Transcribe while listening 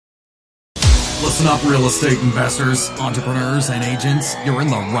Listen up, real estate investors, entrepreneurs, and agents. You're in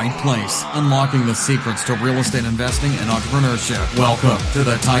the right place. Unlocking the secrets to real estate investing and entrepreneurship. Welcome to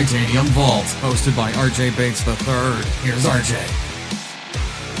the Titanium Vault, hosted by RJ Bates III. Here's RJ.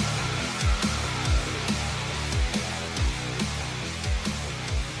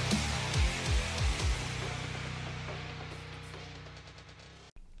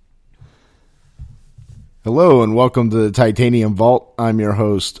 Hello and welcome to the Titanium Vault. I'm your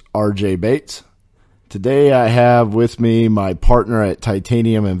host, RJ Bates. Today I have with me my partner at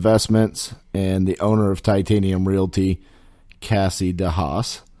Titanium Investments and the owner of Titanium Realty, Cassi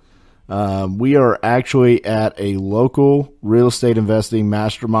DeHaas. We are actually at a local real estate investing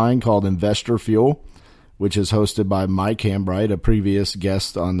mastermind called Investor Fuel, which is hosted by Mike Hambright, a previous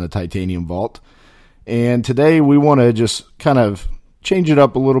guest on the Titanium Vault. And today we want to just kind of change it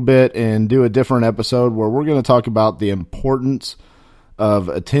up a little bit and do a different episode where we're going to talk about the importance of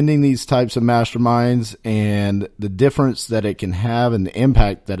attending these types of masterminds and the difference that it can have and the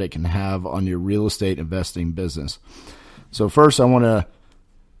impact that it can have on your real estate investing business. So first I want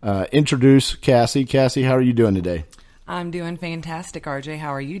to introduce Cassi. Cassi, how are you doing today? I'm doing fantastic, RJ.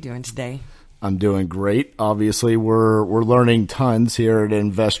 How are you doing today? I'm doing great. Obviously, we're learning tons here at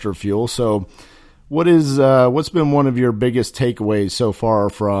Investor Fuel. So what's been one of your biggest takeaways so far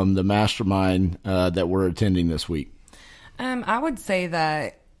from the mastermind that we're attending this week? I would say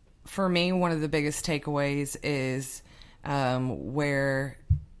that for me, one of the biggest takeaways is where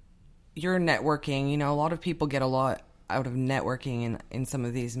you're networking. You know, a lot of people get a lot out of networking in some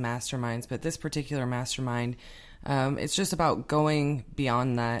of these masterminds, but this particular mastermind, it's just about going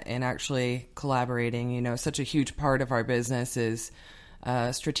beyond that and actually collaborating. You know, such a huge part of our business is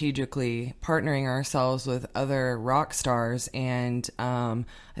strategically partnering ourselves with other rock stars, and I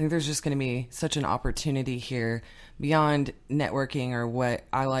think there's just going to be such an opportunity here beyond networking, or what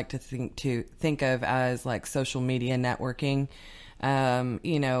I like to think of as like social media networking.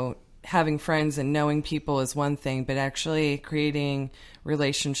 You know, having friends and knowing people is one thing, but actually creating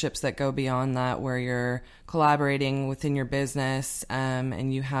relationships that go beyond that, where you're collaborating within your business,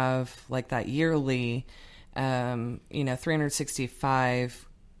 and you have like that yearly 365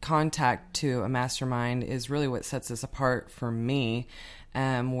 contact to a mastermind is really what sets us apart for me,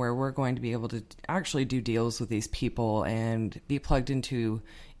 where we're going to be able to actually do deals with these people and be plugged into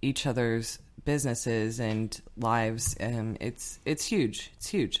each other's businesses and lives. It's huge. It's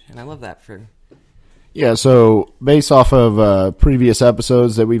huge. And I love that for... Yeah, so based off of previous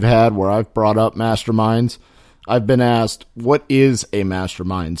episodes that we've had where I've brought up masterminds, I've been asked, what is a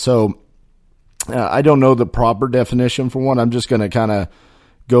mastermind? So I don't know the proper definition for one. I'm just going to kind of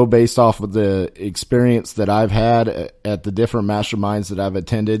go based off of the experience that I've had at the different masterminds that I've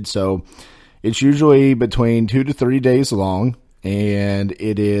attended. So it's usually between 2 to 3 days long, and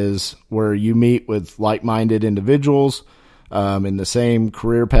it is where you meet with like-minded individuals in the same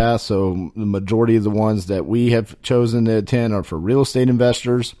career path. So the majority of the ones that we have chosen to attend are for real estate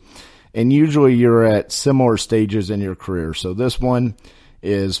investors, and usually you're at similar stages in your career. So this one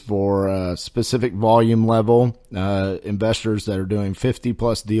is for a specific volume level, investors that are doing 50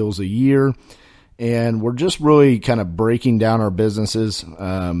 plus deals a year. And we're just really kind of breaking down our businesses,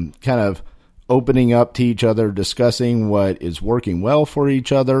 kind of opening up to each other, discussing what is working well for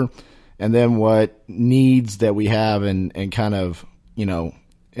each other, and then what needs that we have, and kind of, you know,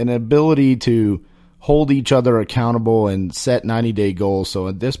 an ability to hold each other accountable and set 90-day goals. So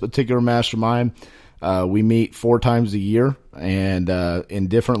in this particular mastermind, we meet 4 times a year and in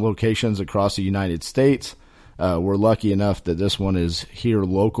different locations across the United States. We're lucky enough that this one is here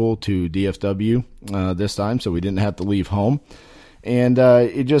local to DFW this time, so we didn't have to leave home. And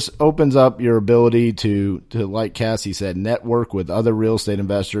it just opens up your ability to, like Cassi said, network with other real estate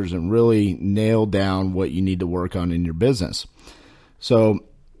investors and really nail down what you need to work on in your business. So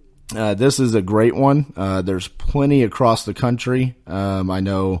this is a great one. There's plenty across the country. I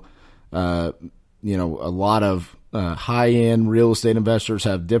know a lot of high-end real estate investors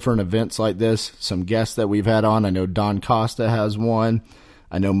have different events like this. Some guests that we've had on, I know Don Costa has one.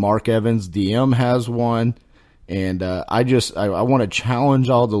 I know Mark Evans, DM, has one. And I want to challenge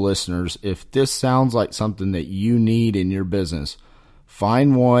all the listeners, if this sounds like something that you need in your business,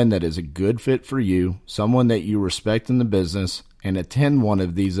 find one that is a good fit for you, someone that you respect in the business, and attend one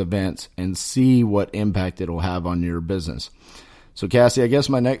of these events and see what impact it'll have on your business. So, Cassi, I guess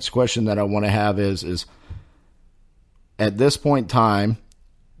my next question that I want to have is at this point in time,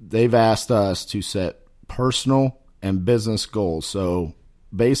 they've asked us to set personal and business goals. So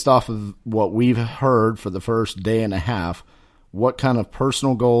based off of what we've heard for the first day and a half, what kind of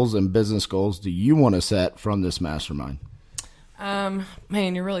personal goals and business goals do you want to set from this mastermind?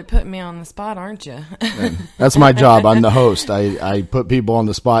 Man, you're really putting me on the spot, aren't you? That's my job. I'm the host. I put people on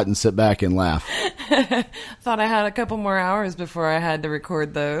the spot and sit back and laugh. Thought I had a couple more hours before I had to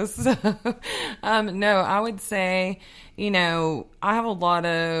record those. No, I would say, I have a lot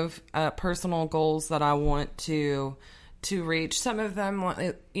of personal goals that I want to reach. Some of them,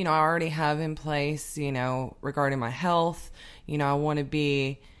 I already have in place, regarding my health. I want to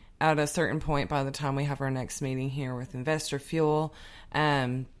be at a certain point by the time we have our next meeting here with Investor Fuel.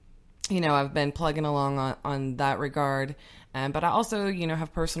 I've been plugging along on that regard. But I also,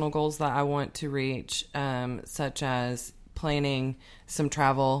 have personal goals that I want to reach, such as planning some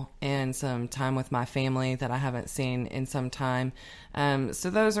travel and some time with my family that I haven't seen in some time.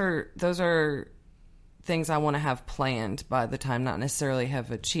 So those are things I want to have planned by the time, not necessarily have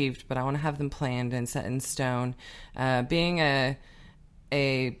achieved, but I want to have them planned and set in stone. Being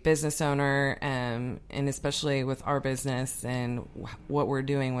a business owner, and especially with our business and what we're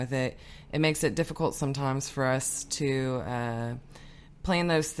doing with it, it makes it difficult sometimes for us to plan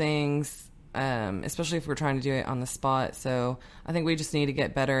those things, especially if we're trying to do it on the spot. So I think we just need to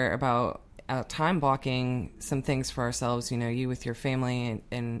get better about time blocking some things for ourselves, you with your family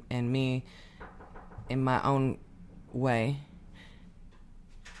and me in my own way.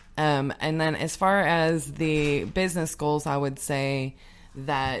 And then as far as the business goals, I would say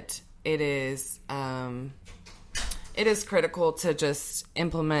that it is critical to just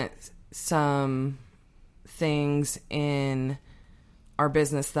implement some things in our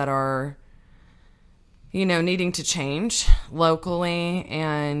business that are, needing to change locally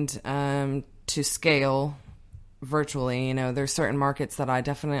and to scale virtually. There's certain markets that I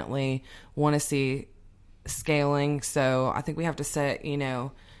definitely want to see scaling. So I think we have to set,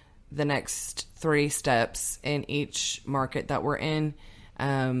 the next 3 steps in each market that we're in.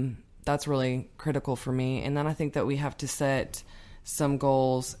 That's really critical for me. And then I think that we have to set some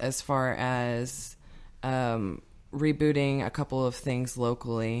goals as far as rebooting a couple of things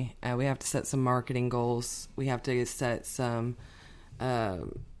locally. We have to set some marketing goals. We have to set some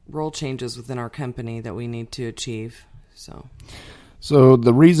role changes within our company that we need to achieve. So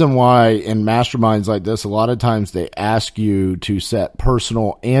the reason why in masterminds like this, a lot of times they ask you to set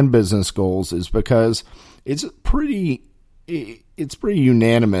personal and business goals is because it's pretty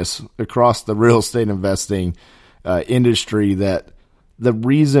unanimous across the real estate investing industry that the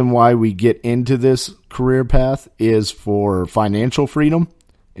reason why we get into this career path is for financial freedom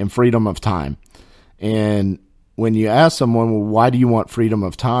and freedom of time. And when you ask someone, well, why do you want freedom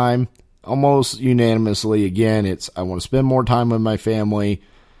of time? Almost unanimously, again, it's I want to spend more time with my family.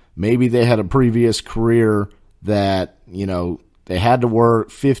 Maybe they had a previous career that, they had to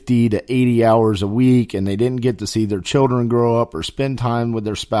work 50 to 80 hours a week and they didn't get to see their children grow up or spend time with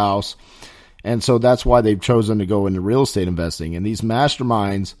their spouse. And so that's why they've chosen to go into real estate investing. And these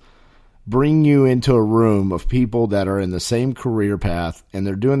masterminds bring you into a room of people that are in the same career path and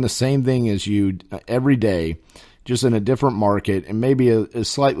they're doing the same thing as you every day, just in a different market and maybe a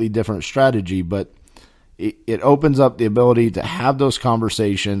slightly different strategy. But it opens up the ability to have those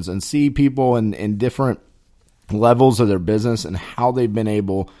conversations and see people in different levels of their business and how they've been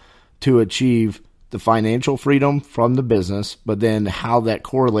able to achieve the financial freedom from the business, but then how that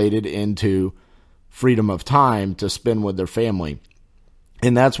correlated into freedom of time to spend with their family.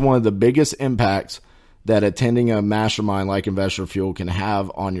 And that's one of the biggest impacts that attending a mastermind like Investor Fuel can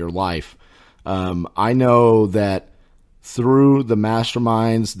have on your life. I know that through the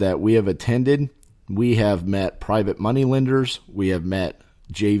masterminds that we have attended, we have met private money lenders, we have met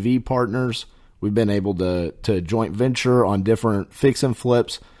JV partners, we've been able to joint venture on different fix and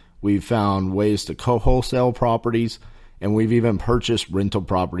flips. We've found ways to co-wholesale properties, and we've even purchased rental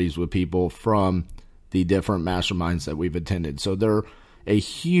properties with people from the different masterminds that we've attended. So they're a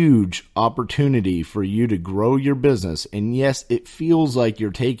huge opportunity for you to grow your business. And yes, it feels like you're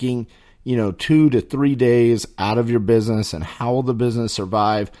taking, 2 to 3 days out of your business and how will the business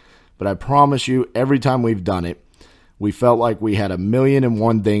survive? But I promise you, every time we've done it, we felt like we had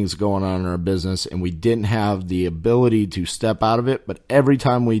 1,000,001 things going on in our business and we didn't have the ability to step out of it. But every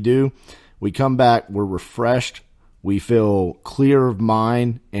time we do, we come back, we're refreshed, we feel clear of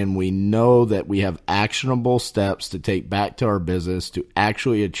mind, and we know that we have actionable steps to take back to our business to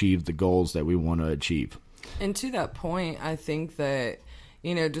actually achieve the goals that we want to achieve. And to that point, I think that,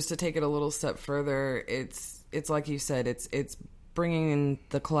 just to take it a little step further, it's like you said, it's bringing in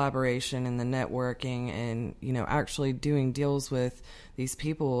the collaboration and the networking and, actually doing deals with these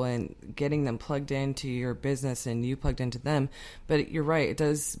people and getting them plugged into your business and you plugged into them. But you're right. It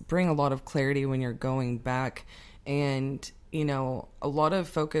does bring a lot of clarity when you're going back and, a lot of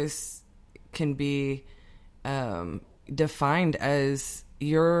focus can be defined as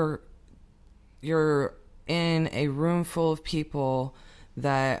you're in a room full of people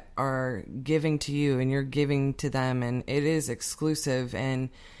that are giving to you and you're giving to them, and it is exclusive, and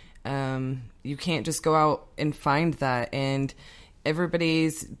you can't just go out and find that. And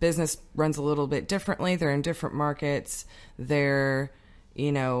everybody's business runs a little bit differently. They're in different markets. They're,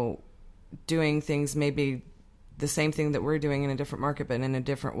 doing things maybe the same thing that we're doing in a different market, but in a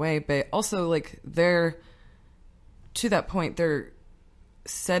different way. But also, like, they're, to that point, they're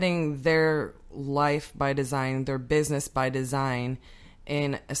setting their life by design, their business by design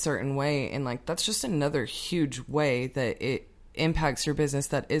in a certain way. And, like, that's just another huge way that it impacts your business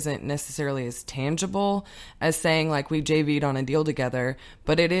that isn't necessarily as tangible as saying, like, we JV'd on a deal together,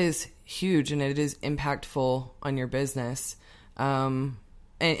 but it is huge and it is impactful on your business.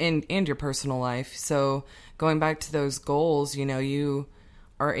 And your personal life. So going back to those goals, you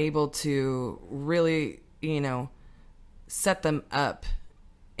are able to really, set them up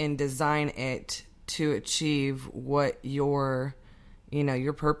and design it to achieve what your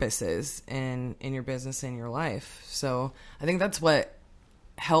purpose is in your business and your life. So I think that's what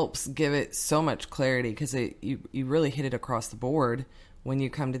helps give it so much clarity, because you really hit it across the board when you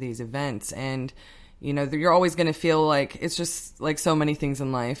come to these events. And you're always going to feel like it's just like so many things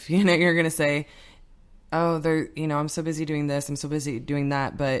in life. You're going to say, oh, I'm so busy doing this, I'm so busy doing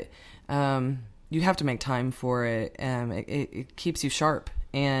that. But you have to make time for it. It keeps you sharp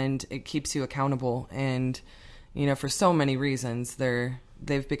and it keeps you accountable. And, for so many reasons,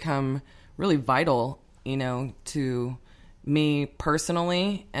 they've become really vital, to me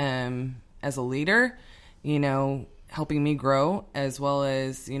personally, as a leader, helping me grow, as well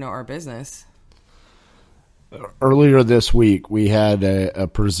as, our business. Earlier this week, we had a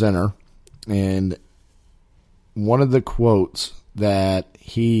presenter, and one of the quotes that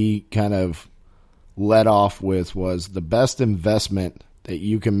he kind of led off with was, the best investment that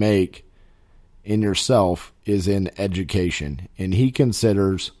you can make in yourself is in education. And he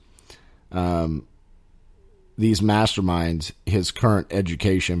considers these masterminds his current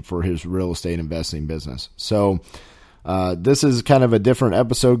education for his real estate investing business. So this is kind of a different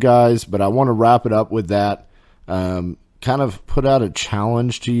episode, guys, but I want to wrap it up with that. Kind of put out a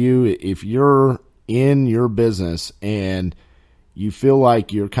challenge to you. If you're in your business and you feel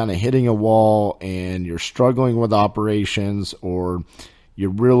like you're kind of hitting a wall and you're struggling with operations, or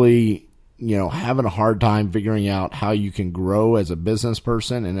you're really, having a hard time figuring out how you can grow as a business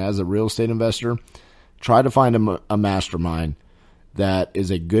person and as a real estate investor, try to find a mastermind that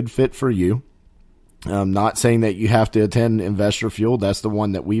is a good fit for you. I'm not saying that you have to attend Investor Fuel. That's the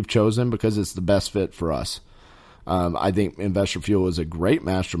one that we've chosen because it's the best fit for us. I think Investor Fuel is a great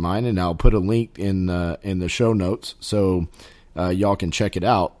mastermind, and I'll put a link in the show notes so y'all can check it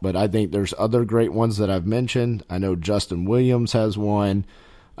out. But I think there's other great ones that I've mentioned. I know Justin Williams has one,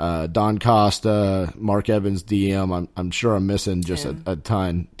 Don Costa, Mark Evans DM. I'm sure I'm missing just a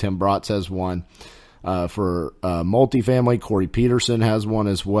ton. Tim Bratz has one. For multifamily, Corey Peterson has one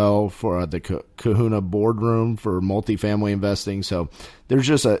as well for the Kahuna Boardroom for multifamily investing. So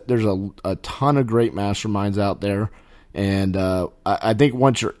there's a ton of great masterminds out there. And I think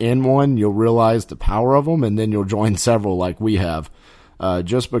once you're in one, you'll realize the power of them, and then you'll join several like we have,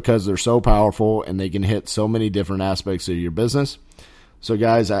 just because they're so powerful and they can hit so many different aspects of your business. So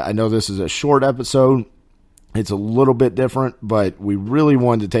guys, I know this is a short episode. It's a little bit different, but we really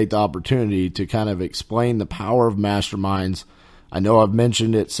wanted to take the opportunity to kind of explain the power of masterminds. I know I've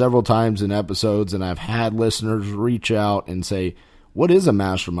mentioned it several times in episodes, and I've had listeners reach out and say, what is a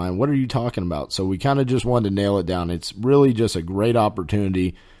mastermind? What are you talking about? So we kind of just wanted to nail it down. It's really just a great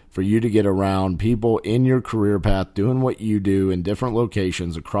opportunity for you to get around people in your career path doing what you do in different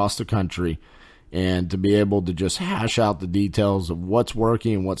locations across the country, and to be able to just hash out the details of what's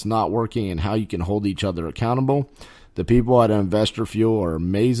working and what's not working and how you can hold each other accountable. The people at Investor Fuel are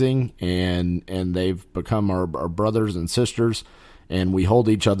amazing, and they've become our brothers and sisters, and we hold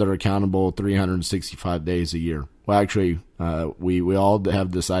each other accountable 365 days a year. Well, actually, we all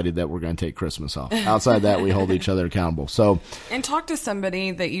have decided that we're going to take Christmas off. Outside that, we hold each other accountable. So, and talk to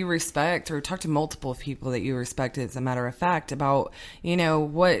somebody that you respect, or talk to multiple people that you respect, as a matter of fact, about,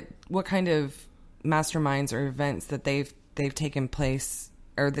 what kind of masterminds or events that they've taken place,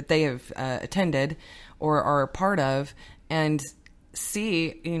 or that they have attended or are a part of, and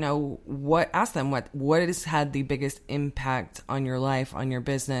see, ask them what has had the biggest impact on your life, on your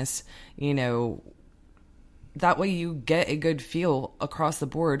business. That way you get a good feel across the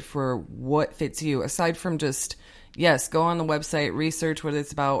board for what fits you, aside from just, yes, go on the website, research what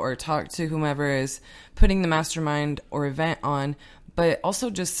it's about, or talk to whomever is putting the mastermind or event on, but also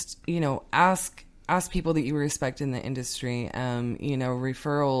just, ask ask people that you respect in the industry.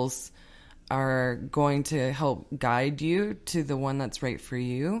 Referrals are going to help guide you to the one that's right for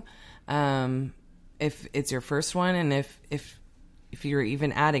you. If it's your first one, and if you're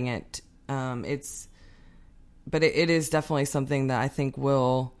even adding it, but it is definitely something that I think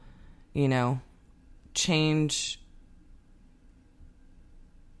will, change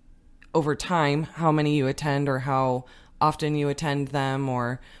over time, how many you attend or how often you attend them,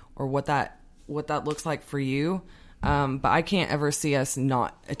 or what that looks like for you. But I can't ever see us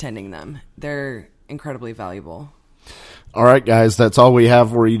not attending them. They're incredibly valuable. All right, guys, that's all we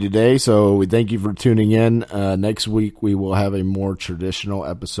have for you today. So we thank you for tuning in. Next week, we will have a more traditional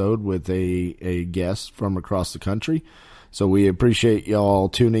episode with a guest from across the country. So we appreciate y'all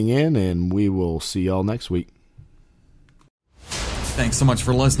tuning in, and we will see y'all next week. Thanks so much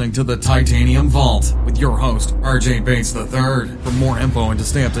for listening to the Titanium Vault with your host, RJ Bates III. For more info and to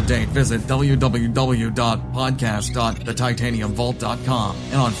stay up to date, visit www.podcast.thetitaniumvault.com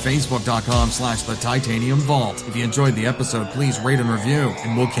and on facebook.com/The Titanium Vault. If you enjoyed the episode, please rate and review,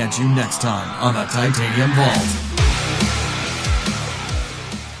 and we'll catch you next time on the Titanium Vault.